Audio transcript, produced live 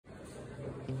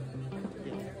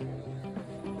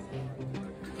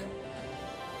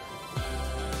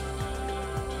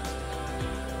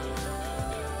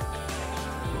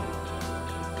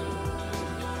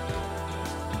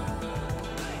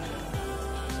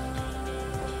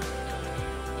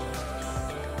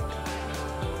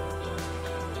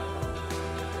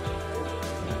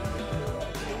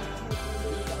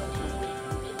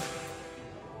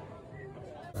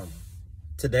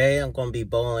Today I'm going to be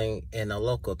bowling in a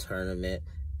local tournament.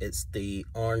 It's the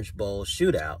Orange Bowl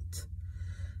Shootout.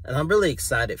 And I'm really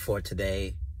excited for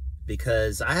today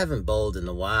because I haven't bowled in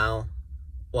a while.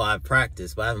 Well, I've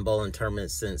practiced, but I haven't bowled in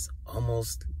tournaments since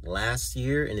almost last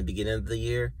year, in the beginning of the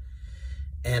year.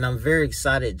 And I'm very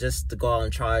excited just to go out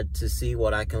and try to see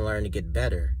what I can learn to get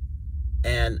better.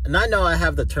 And I know I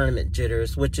have the tournament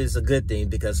jitters, which is a good thing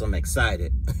because I'm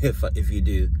excited if you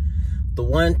do. The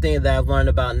one thing that I've learned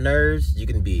about nerves, you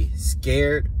can be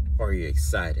scared or you're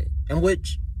excited. And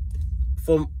which,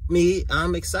 for me,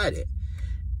 I'm excited.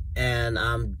 And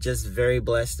I'm just very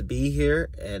blessed to be here.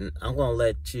 And I'm going to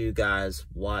let you guys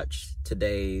watch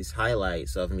today's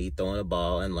highlights of me throwing a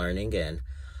ball and learning. And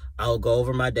I'll go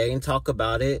over my day and talk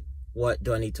about it. What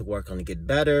do I need to work on to get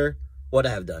better? What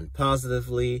I have done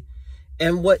positively.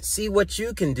 And see what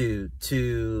you can do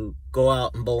to go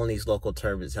out and bowl in these local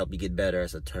tournaments, help you get better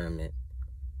as a tournament.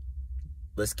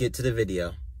 Let's get to the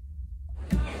video.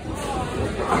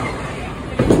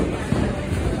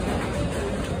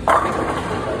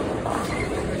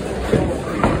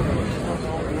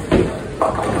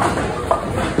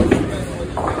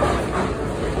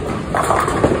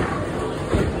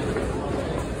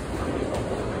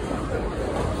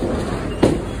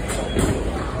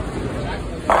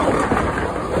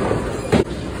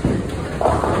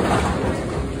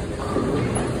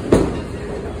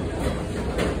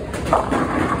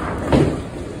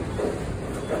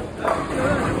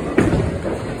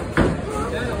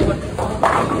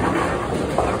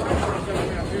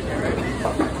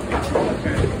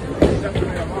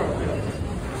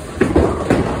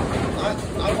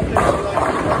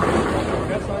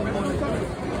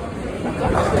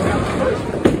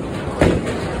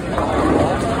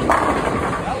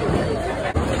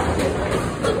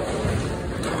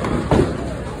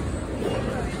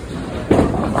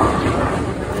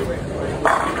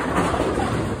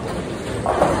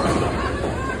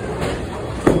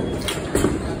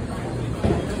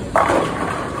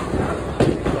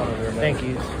 Thank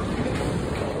you.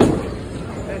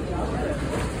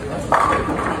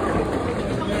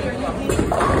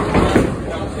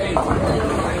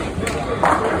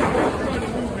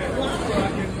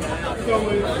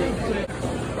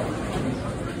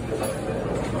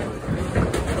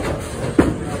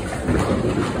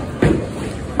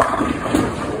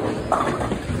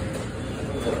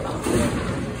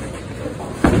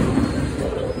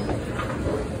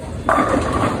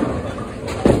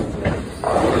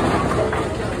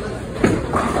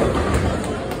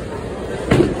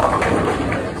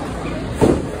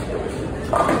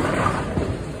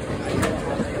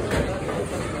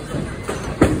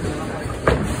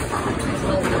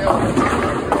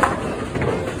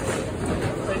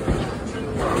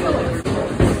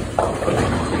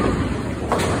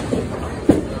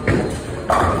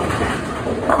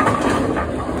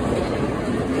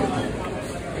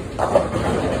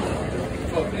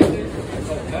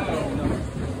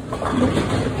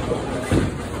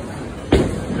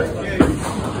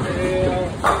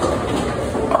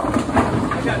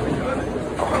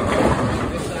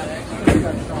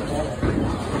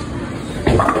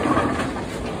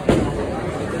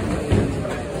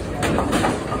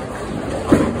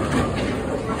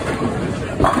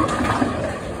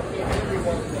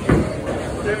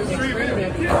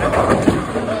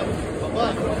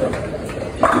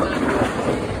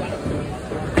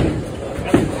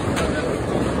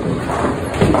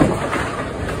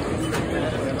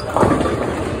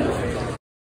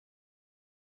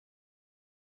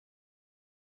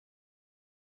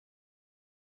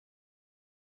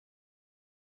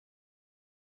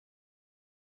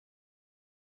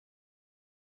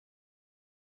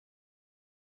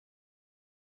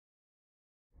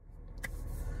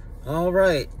 All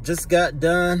right, just got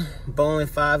done bowling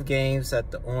 5 games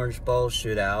at the Orange Bowl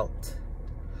Shootout.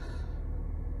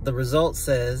 The result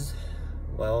says,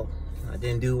 well, I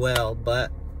didn't do well,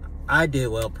 but I did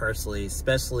well personally,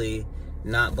 especially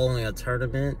not bowling a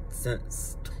tournament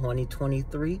since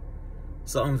 2023.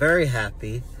 So I'm very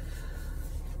happy.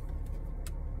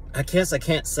 I guess I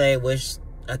can't say I wish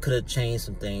I could have changed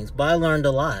some things, but I learned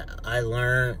a lot. I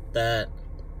learned that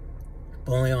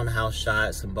bowling on house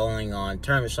shots and bowling on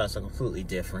tournament shots are completely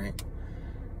different.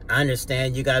 I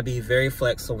understand you gotta be very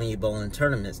flexible when you bowl in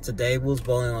tournaments. Today we was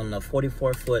bowling on the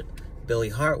 44-foot Billy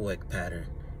Hartwick pattern,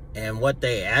 and what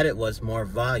they added was more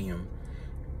volume.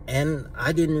 And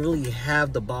I didn't really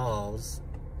have the balls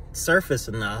surface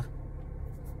enough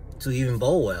to even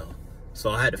bowl well.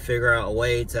 So I had to figure out a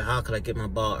way to how could I get my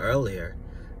ball earlier.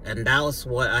 And that was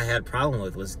what I had a problem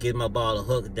with, was getting my ball to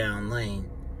hook down lane.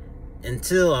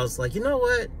 Until I was like, you know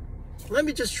what? Let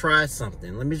me just try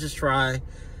something. Let me just try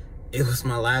it was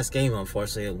my last game,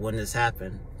 unfortunately, when this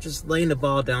happened. Just laying the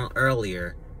ball down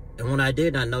earlier. And when I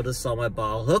did, I noticed saw my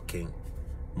ball hooking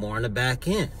more in the back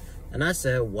end. And I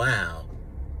said, wow.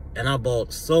 And I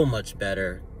bowled so much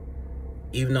better,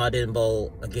 even though I didn't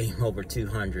bowl a game over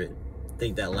 200. I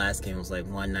think that last game was like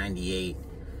 198.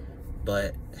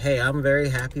 But hey, I'm very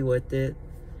happy with it.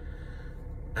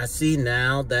 I see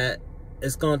now that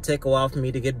it's going to take a while for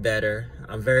me to get better.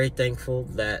 I'm very thankful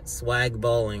that Swag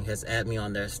Bowling has added me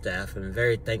on their staff. I'm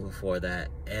very thankful for that.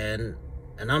 And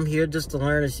I'm here just to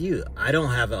learn as you. I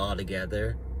don't have it all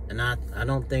together. And I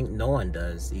don't think no one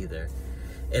does either.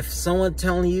 If someone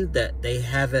telling you that they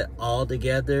have it all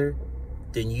together,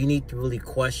 then you need to really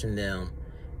question them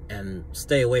and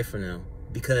stay away from them,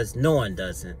 because no one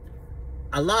doesn't.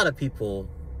 A lot of people,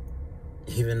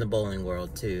 even in the bowling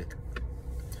world too,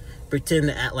 pretend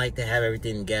to act like they have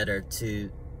everything together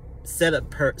to set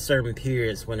up certain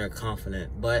periods when they're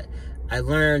confident. But I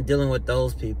learned dealing with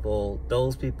those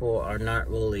people are not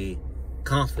really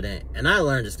confident, and I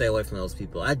learned to stay away from those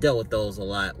people. I dealt with those a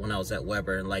lot when I was at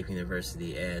Weber and Life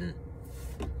University, and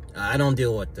I don't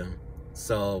deal with them.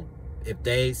 So if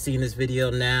they seen this video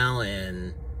now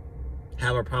and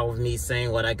have a problem with me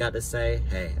saying what I got to say,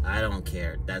 hey, I don't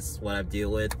care. That's what I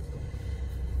deal with.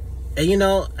 And you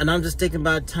know, and I'm just thinking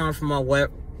about time from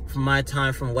my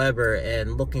time from Weber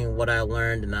and looking at what I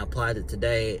learned, and I applied it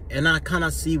today, and I kind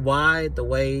of see why the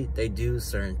way they do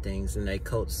certain things and they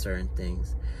coach certain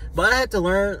things. But I had to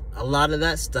learn a lot of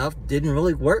that stuff didn't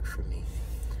really work for me,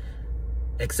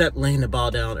 except laying the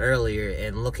ball down earlier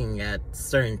and looking at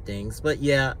certain things. But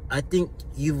yeah, I think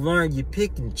you learn, you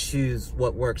pick and choose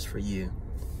what works for you.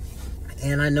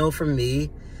 And I know for me,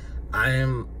 I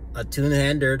am a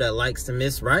two-hander that likes to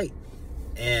miss right.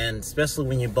 And especially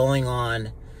when you're bowling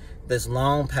on this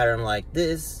long pattern like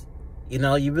this, you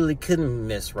know, you really couldn't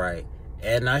miss right.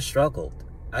 And I struggled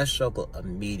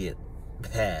immediate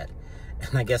bad.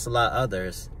 And I guess a lot of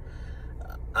others.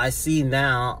 I see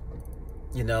now,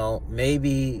 you know,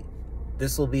 maybe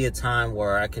this will be a time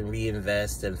where I can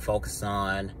reinvest and focus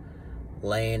on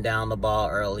laying down the ball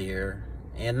earlier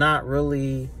and not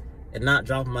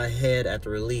dropping my head at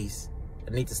the release.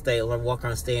 I need to work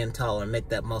on staying tall and make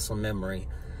that muscle memory.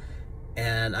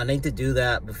 And I need to do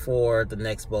that before the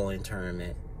next bowling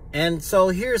tournament. And so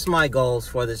here's my goals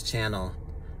for this channel.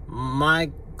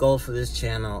 My goal for this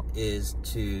channel is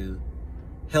to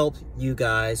help you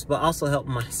guys, but also help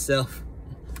myself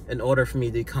in order for me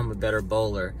to become a better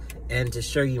bowler and to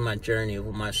show you my journey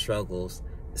with my struggles,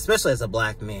 especially as a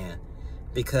black man,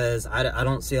 because I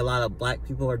don't see a lot of black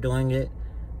people are doing it.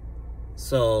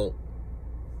 So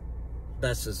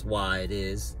that's just why it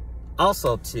is.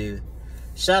 Also, too,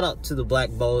 shout out to the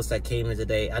black bowlers that came in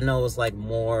today. I know it was like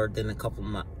more than a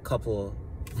couple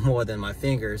more than my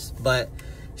fingers, but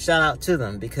shout out to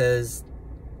them, because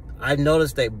I've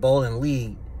noticed they bowl in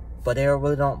league, but they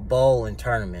really don't bowl in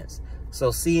tournaments. So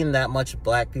seeing that much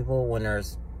black people when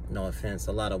there's, no offense,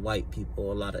 a lot of white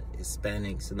people, a lot of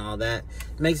Hispanics and all that,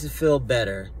 makes it feel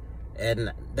better.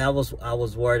 And I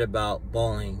was worried about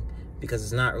bowling, because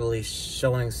it's not really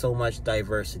showing so much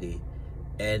diversity.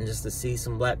 And just to see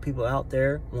some black people out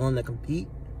there willing to compete,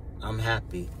 I'm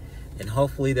happy. And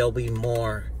hopefully there'll be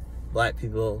more black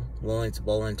people willing to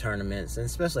bowl in tournaments, and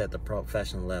especially at the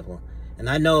professional level. And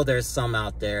I know there's some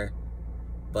out there,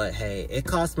 but hey, it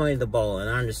costs money to bowl, and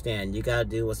I understand. You gotta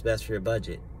do what's best for your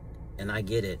budget, and I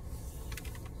get it.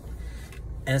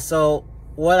 And so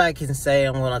what I can say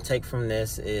I'm gonna take from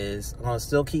this is I'm gonna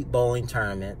still keep bowling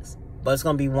tournaments, but it's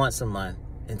gonna be once a month.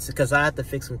 It's because I have to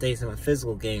fix some things in my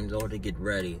physical game in order to get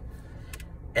ready.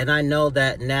 And I know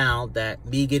that now that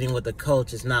me getting with a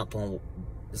coach is not gonna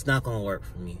work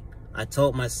for me. I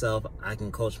told myself I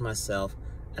can coach myself,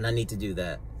 and I need to do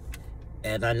that.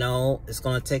 And I know it's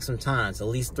going to take some time, so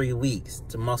at least 3 weeks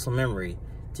to muscle memory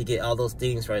to get all those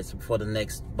things right before the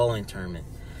next bowling tournament.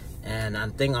 And I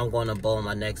think I'm going to bowl in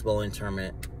my next bowling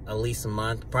tournament at least a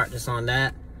month, practice on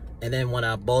that. And then when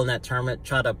I bowl in that tournament,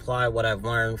 try to apply what I've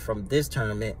learned from this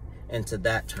tournament into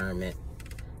that tournament.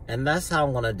 And that's how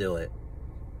I'm going to do it.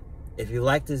 If you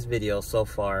like this video so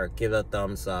far, give it a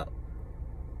thumbs up.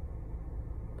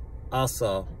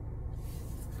 Also,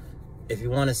 if you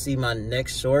want to see my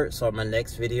next shorts or my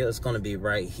next video, it's going to be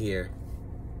right here.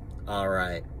 All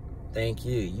right. Thank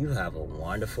you. You have a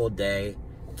wonderful day.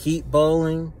 Keep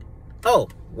bowling. Oh,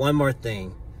 one more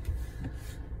thing.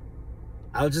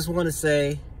 I just want to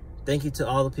say thank you to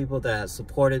all the people that have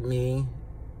supported me,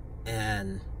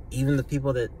 and even the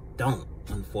people that don't,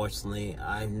 unfortunately.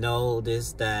 I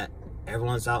noticed that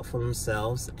everyone's out for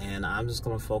themselves, and I'm just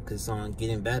going to focus on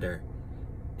getting better.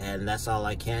 And that's all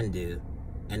I can do.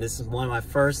 And this is one of my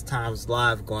first times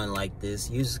live going like this,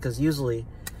 because usually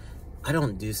I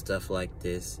don't do stuff like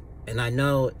this. And I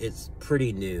know it's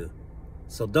pretty new,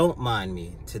 so don't mind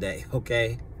me today,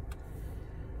 okay?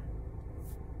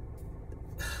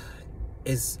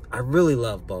 I really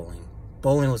love bowling.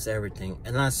 Bowling was everything.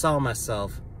 And I saw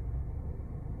myself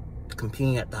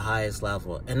competing at the highest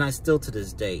level. And I still to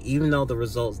this day, even though the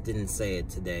results didn't say it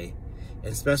today,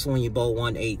 and especially when you bowl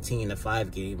 118, a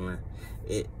 5-gamer,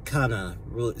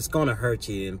 it's going to hurt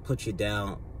you and put you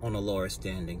down on the lower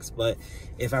standings. But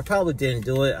if I probably didn't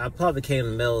do it, I probably came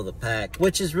in the middle of the pack,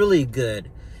 which is really good,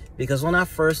 because when I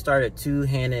first started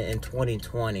two-handed in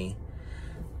 2020,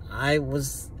 I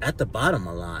was at the bottom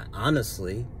a lot.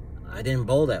 Honestly, I didn't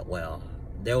bowl that well.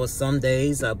 There was some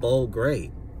days I bowled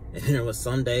great, and there was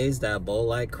some days that I bowled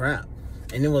like crap.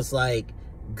 And it was like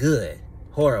good,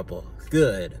 horrible,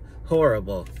 good,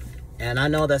 horrible. And I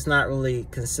know that's not really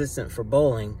consistent for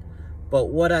bowling, but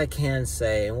what I can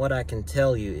say and what I can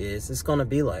tell you is it's going to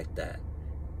be like that.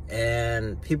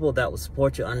 And people that will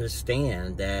support you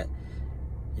understand that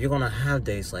you're going to have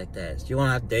days like that. You're going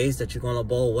to have days that you're going to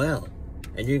bowl well.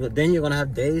 And then you're going to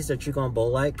have days that you're going to bowl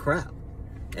like crap.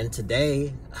 And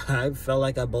today, I felt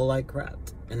like I bowl like crap.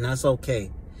 And that's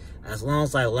okay, as long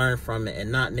as I learn from it and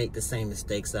not make the same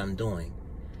mistakes that I'm doing.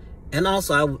 And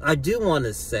also, I do want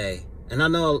to say, and I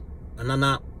know, and I'm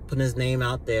not putting his name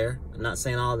out there, I'm not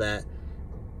saying all that,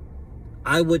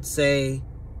 I would say,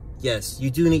 yes, you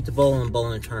do need to bowl in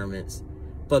bowling tournaments,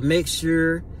 but make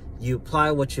sure you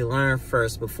apply what you learn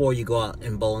first before you go out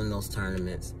and bowl in those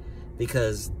tournaments.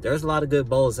 Because there's a lot of good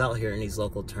bowlers out here in these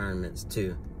local tournaments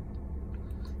too.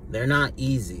 They're not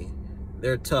easy.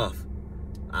 They're tough.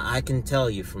 I can tell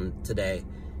you from today.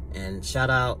 And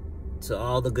shout out to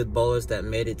all the good bowlers that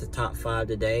made it to top 5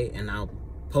 today. And I'll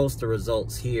post the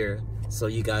results here so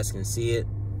you guys can see it.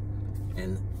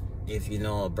 And if you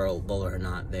know a bowler or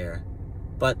not there.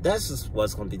 But that's just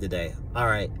what's going to be today. All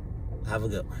right. Have a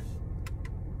good one.